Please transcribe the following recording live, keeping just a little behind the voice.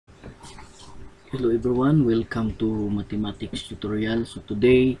Hello everyone, welcome to mathematics tutorial. So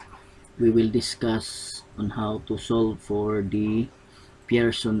today we will discuss on how to solve for the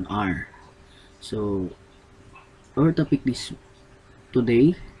Pearson R. So our topic this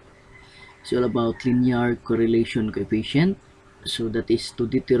today is all about linear correlation coefficient. So that is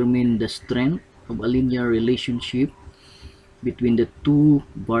to determine the strength of a linear relationship between the two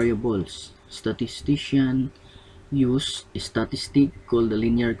variables. Statisticians use a statistic called the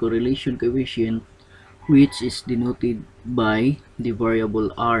linear correlation coefficient, which is denoted by the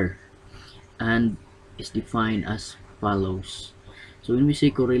variable r and is defined as follows. So when we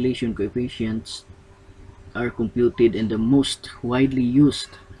say correlation coefficients are computed, and the most widely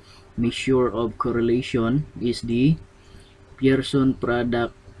used measure of correlation is the Pearson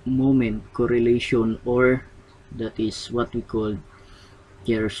product moment correlation, or that is what we call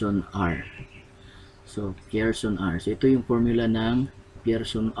Pearson R. So Pearson R. So ito yung formula ng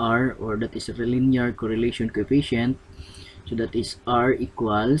Pearson R, or that is a linear correlation coefficient. So that is R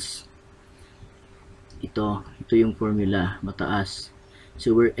equals ito yung formula, mataas.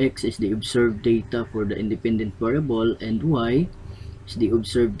 So where X is the observed data for the independent variable and Y is the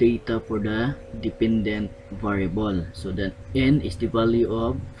observed data for the dependent variable. So that N is the value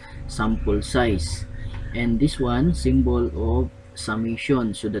of sample size. And this one, symbol of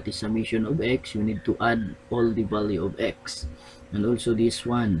summation. So that is summation of X. You need to add all the value of X. And also this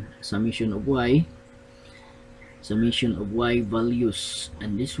one, summation of Y values,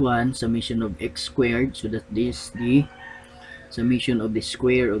 and this one summation of X squared. So that this the summation of the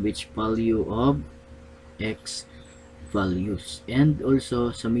square of each value of X values, and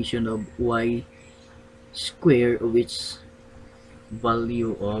also summation of Y square of each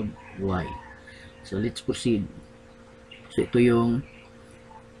value of Y. So let's proceed. So ito yung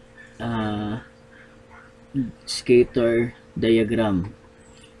scatter diagram.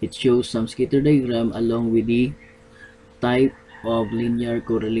 It shows some scatter diagram along with the type of linear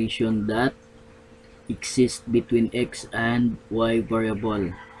correlation that exists between X and Y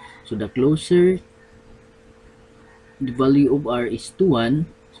variable. So the closer the value of R is to 1,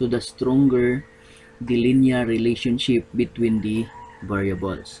 so the stronger the linear relationship between the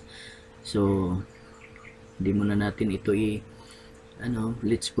variables. So hindi muna natin ito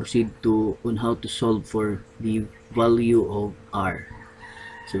let's proceed to on how to solve for the value of R.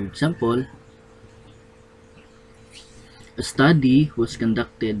 So example, a study was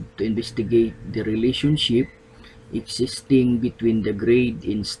conducted to investigate the relationship existing between the grade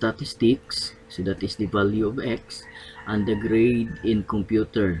in statistics, so that is the value of X, and the grade in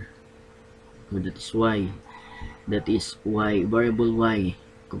computer, so that is Y, variable Y,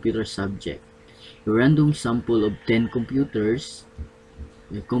 computer subject. A random sample of 10 computer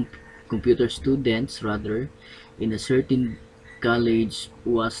students in a certain college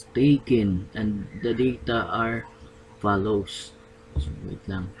was taken, and the data are follows. So wait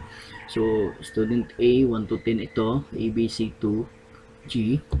lang. So student A 1 to 10 ito, A, B, C to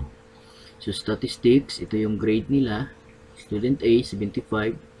G. So statistics, ito yung grade nila. Student A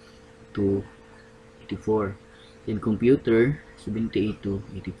 75 to 84. Then computer 78 to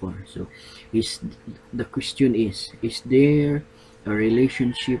 84. So the question is there a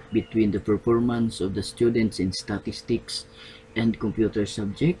relationship between the performance of the students in statistics and computer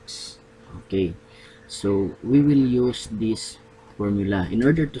subjects? Okay. So we will use this formula. In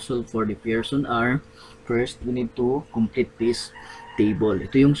order to solve for the Pearson R, first we need to complete this table.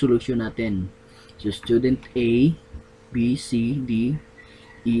 Ito yung solution natin. So student A, B, C, D,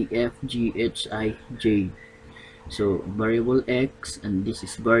 E, F, G, H, I, J. So variable X, and this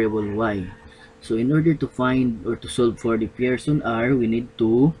is variable Y. So in order to find or to solve for the Pearson R, we need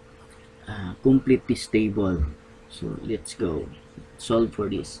to complete this table. So let's go solve for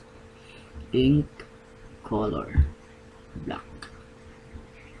this. Pink color, black.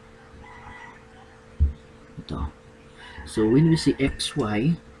 Ito. So when we see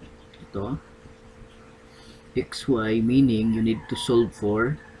XY, ito, XY meaning you need to solve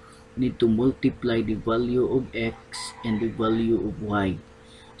for, need to multiply the value of X and the value of Y.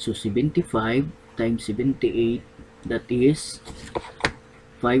 So 75 times 78, that is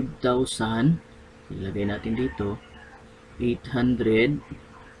 5,000. Ilagay natin dito 850.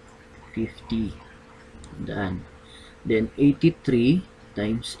 Daan. Then 83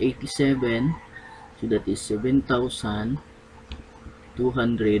 times 87, so that is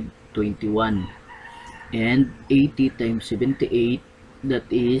 7,221. And 80 times 78, that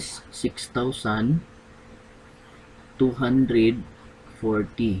is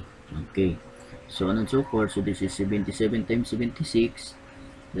 6,240. Okay, so on and so forth. So this is 77 times 76,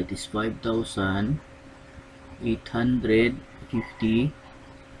 that is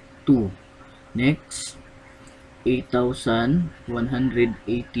 5,852. Next,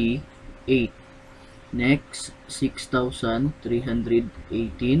 8,188. Next,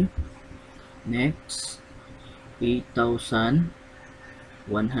 6,318. Next,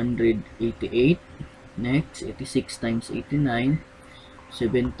 8,188. Next, 86 times 89,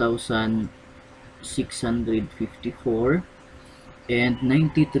 7,654. And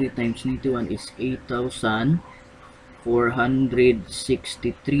 93 times 91 is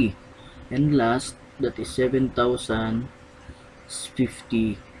 8,463. And last, that is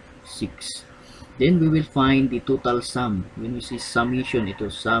 7,056. Then we will find the total sum. When we see summation, ito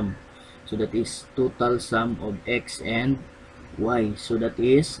sum. So that is total sum of x and y. So that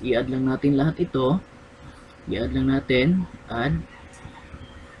is, i-add lang natin lahat ito. I-add lang natin, add.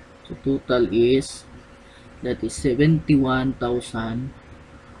 So total is, that is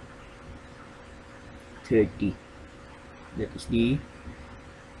 71,030. That is the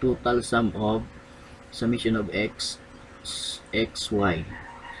total sum of summation of x, y.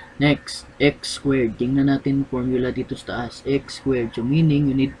 Next, x squared. Tingnan natin formula dito sa taas. X squared. So meaning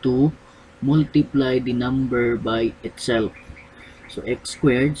you need to multiply the number by itself. So x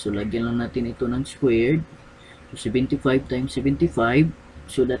squared. So lagyan lang natin ito ng squared. So 75 times 75.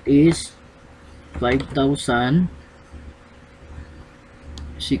 So that is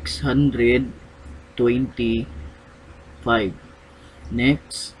 5,625.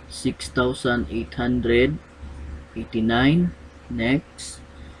 Next, 6,889. Next,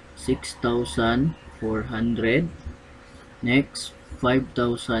 6,400. Next,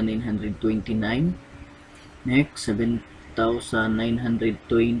 5,929. Next,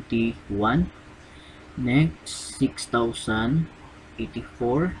 7,921. Next,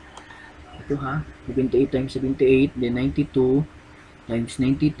 6,084. Ito ha, 78 times 78, then 92 times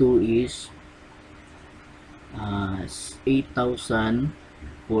 92 is 8,464.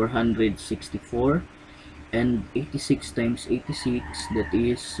 And 86 times 86, that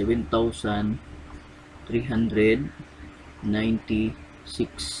is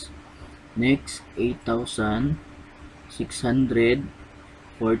 7,396. Next,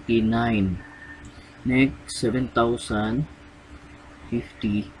 8,649. Next,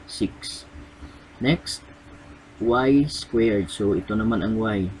 7,056. Next, y squared. So ito naman ang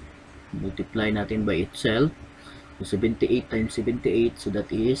y. Multiply natin by itself. So 78 times 78, so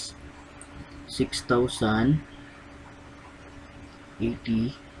that is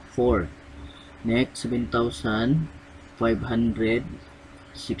 6,084. Next,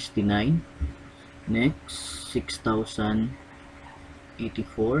 7,569. Next,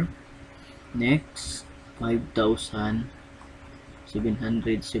 6,084. Next,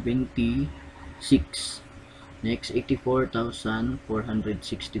 5,776. Next,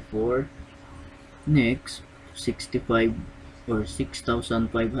 84,464. Next, 65 or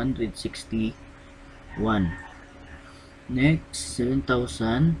 6,561. Next,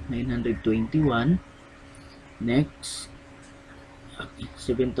 7,921. Next,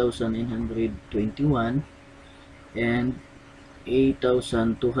 7,921. And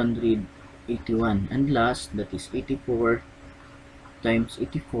 8,281. And last, that is 84 times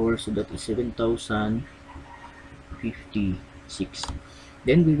 84, so that is 7,056.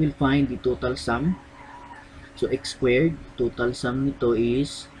 Then we will find the total sum. So x squared, total sum nito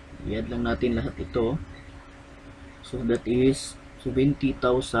is, i-add lang natin lahat ito. So that is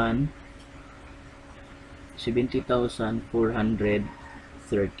 70,413.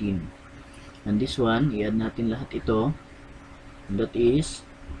 And this one, i-add natin lahat ito. And that is,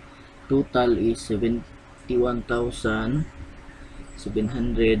 total is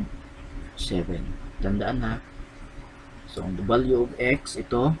 71,707. Tandaan ha. So the value of x,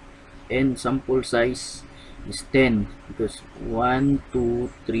 ito, and sample size is 10 because 1, 2,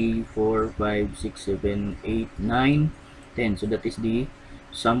 3, 4, 5, 6, 7, 8, 9, 10. So that is the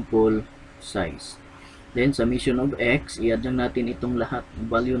sample size. Then summation of x, i-add lang natin itong lahat ng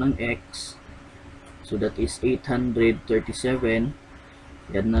value ng x. So that is 837.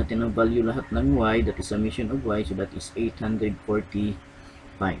 I-add natin ang value lahat ng y, that is summation of y, so that is 845.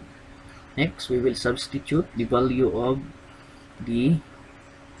 Next, we will substitute the value of the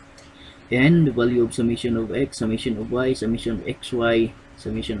and the value of summation of x, summation of y, summation of xy,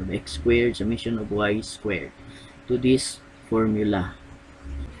 summation of x squared, summation of y squared to this formula.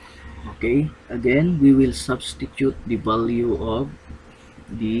 Okay, again, we will substitute the value of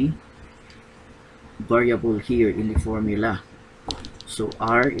the variable here in the formula. So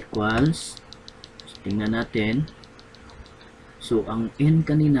r equals, tingnan natin. So ang n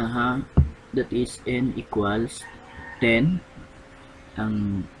kanina ha, that is n equals 10.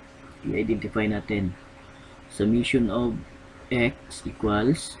 Ang i-identify natin, summation of x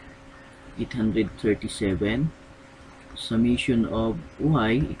equals 837. Summation of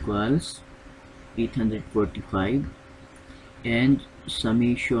y equals 845, and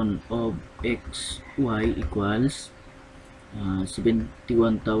summation of xy equals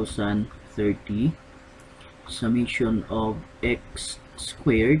 71,030. Summation of x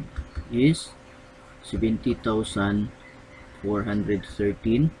squared is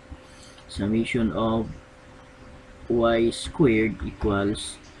 70,413. Summation of y squared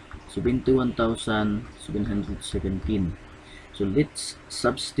equals 71,717. So let's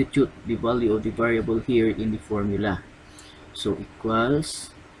substitute the value of the variable here in the formula. So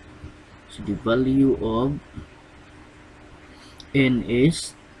equals, so the value of n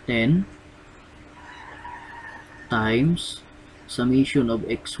is 10 times summation of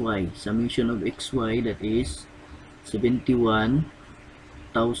xy. Summation of xy, that is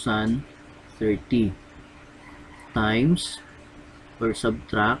 71,030 times, or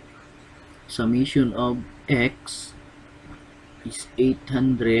subtract, summation of x is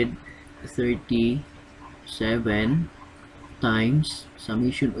 837 times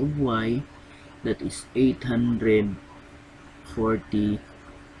summation of y, that is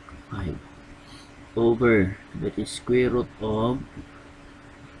 845, over, that is square root of,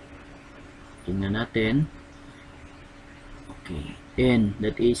 tingnan natin, okay, n,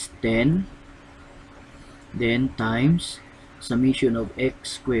 that is 10, then times summation of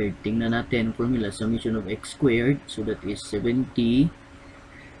x squared. Tingnan natin formula, summation of x squared, so that is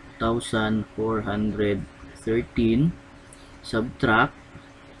 70,413, subtract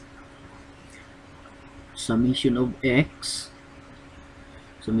summation of x,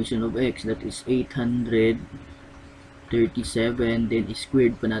 that is 837, then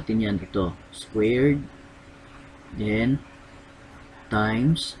squared pa natin yan, ito squared, then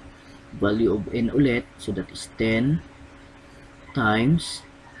times value of n ulit, so that is 10 times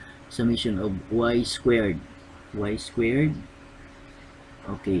summation of y squared,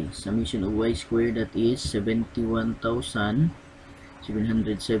 okay, summation of y squared, that is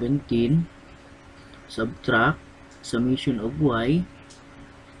 71,717, subtract summation of y,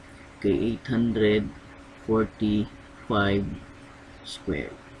 okay, 845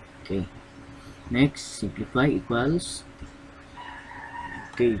 squared. Okay, next, simplify, equals,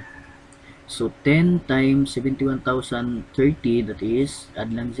 okay, so 10 times 71,030, that is,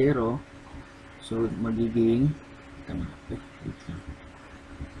 add lang 0, so magiging,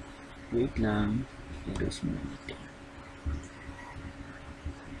 wait lang, erase mo natin.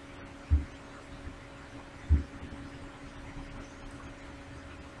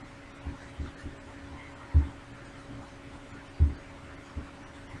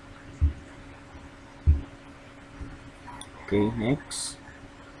 Okay, next,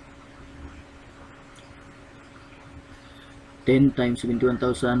 10 times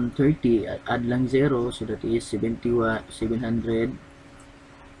 71,030, add lang 0, so that is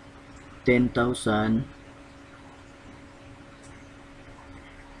 710,000,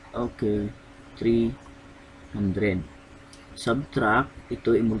 okay, 300, subtract,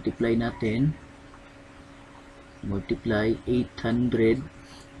 ito i-multiply natin, multiply 837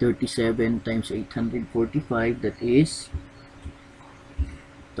 times 845, that is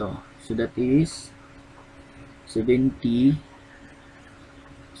ito, so that is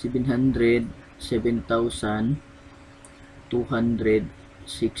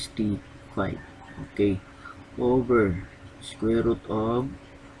 707,265, okay, over square root of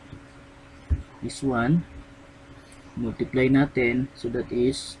this one, multiply natin, so that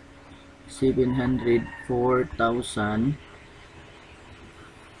is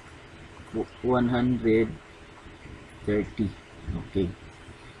 704,130, okay,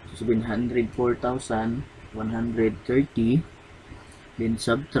 so 704,130, then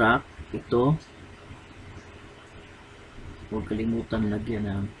subtract ito, huwag kalimutan lagyan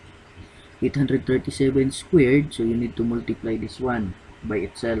ng 837 squared, so you need to multiply this one by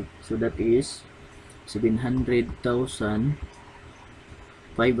itself, so that is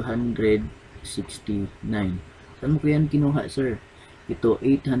 700,569. Saan mo ko yan kinuha, sir? Ito,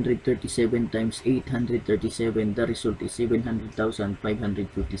 837 times 837, the result is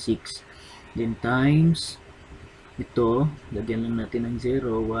 700,556. Then times ito, lagyan lang natin ng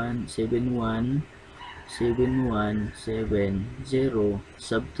 0, 171,7170,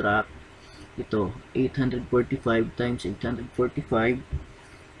 subtract ito, 845 times 845,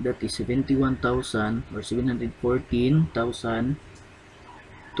 that is 71,000 or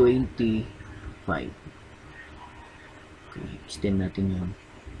 714,025. Okay, extend natin yun.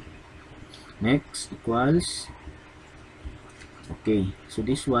 Next, equals, okay, so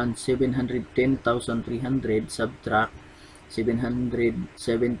this one, 710,300, subtract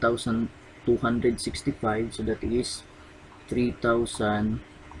 707,000 265, so that is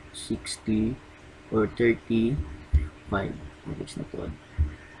 3,060 or 35. Next na po.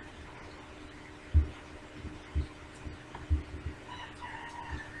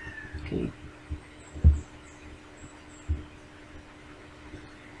 Okay.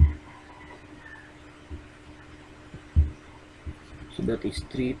 So that is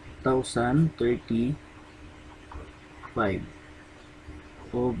 3,035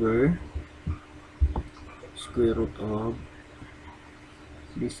 over square root of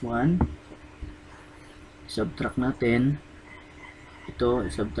this one. Subtract natin. Ito,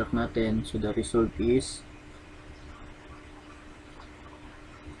 subtract natin. So the result is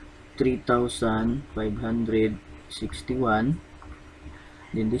 3,561.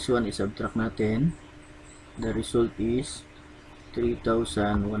 Then this one is subtract natin. The result is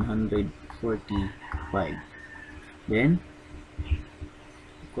 3,145. Then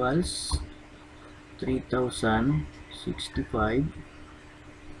equals 3,065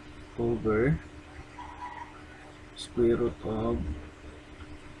 over square root of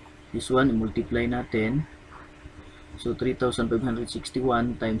this one, multiply natin. So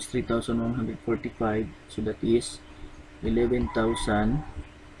 3,561 times 3,145, so that is 11,000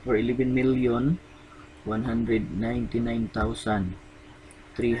 or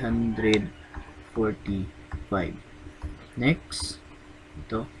 11,199,345. Next,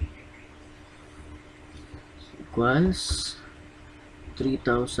 ito equals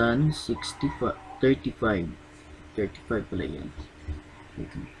 3,065 35 pala yan.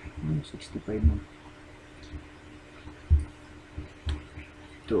 65 mo.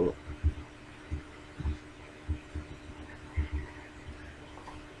 Ito.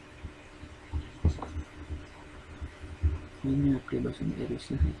 Yun yung pribas ng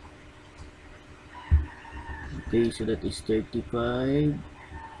erase na. Okay, so that is 35.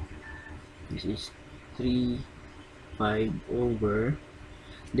 This is 3,5 over.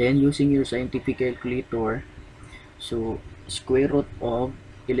 Then, using your scientific calculator, so square root of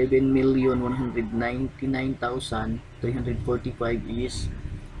 11,199,345 is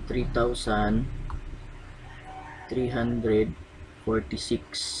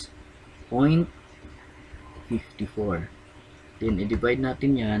 3,346.54. Then, i-divide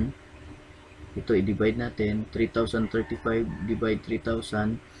natin yan. Ito, i-divide natin. 3,035 divide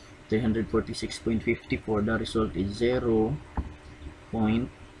 3,346.54. The result is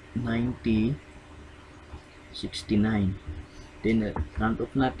 0.9069. Then, round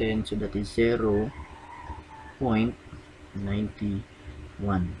off natin. So, that is 0.91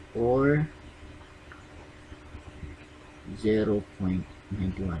 or 0.91.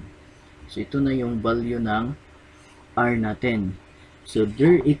 So, ito na yung value ng R natin. So,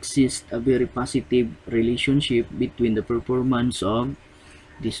 there exists a very positive relationship between the performance of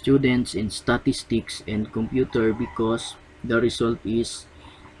the students in statistics and computer because the result is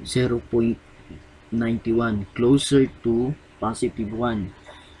 0.91, closer to positive 1.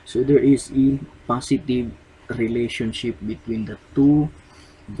 So, there is a positive relationship between the two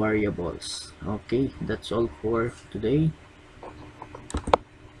variables. Okay, that's all for today.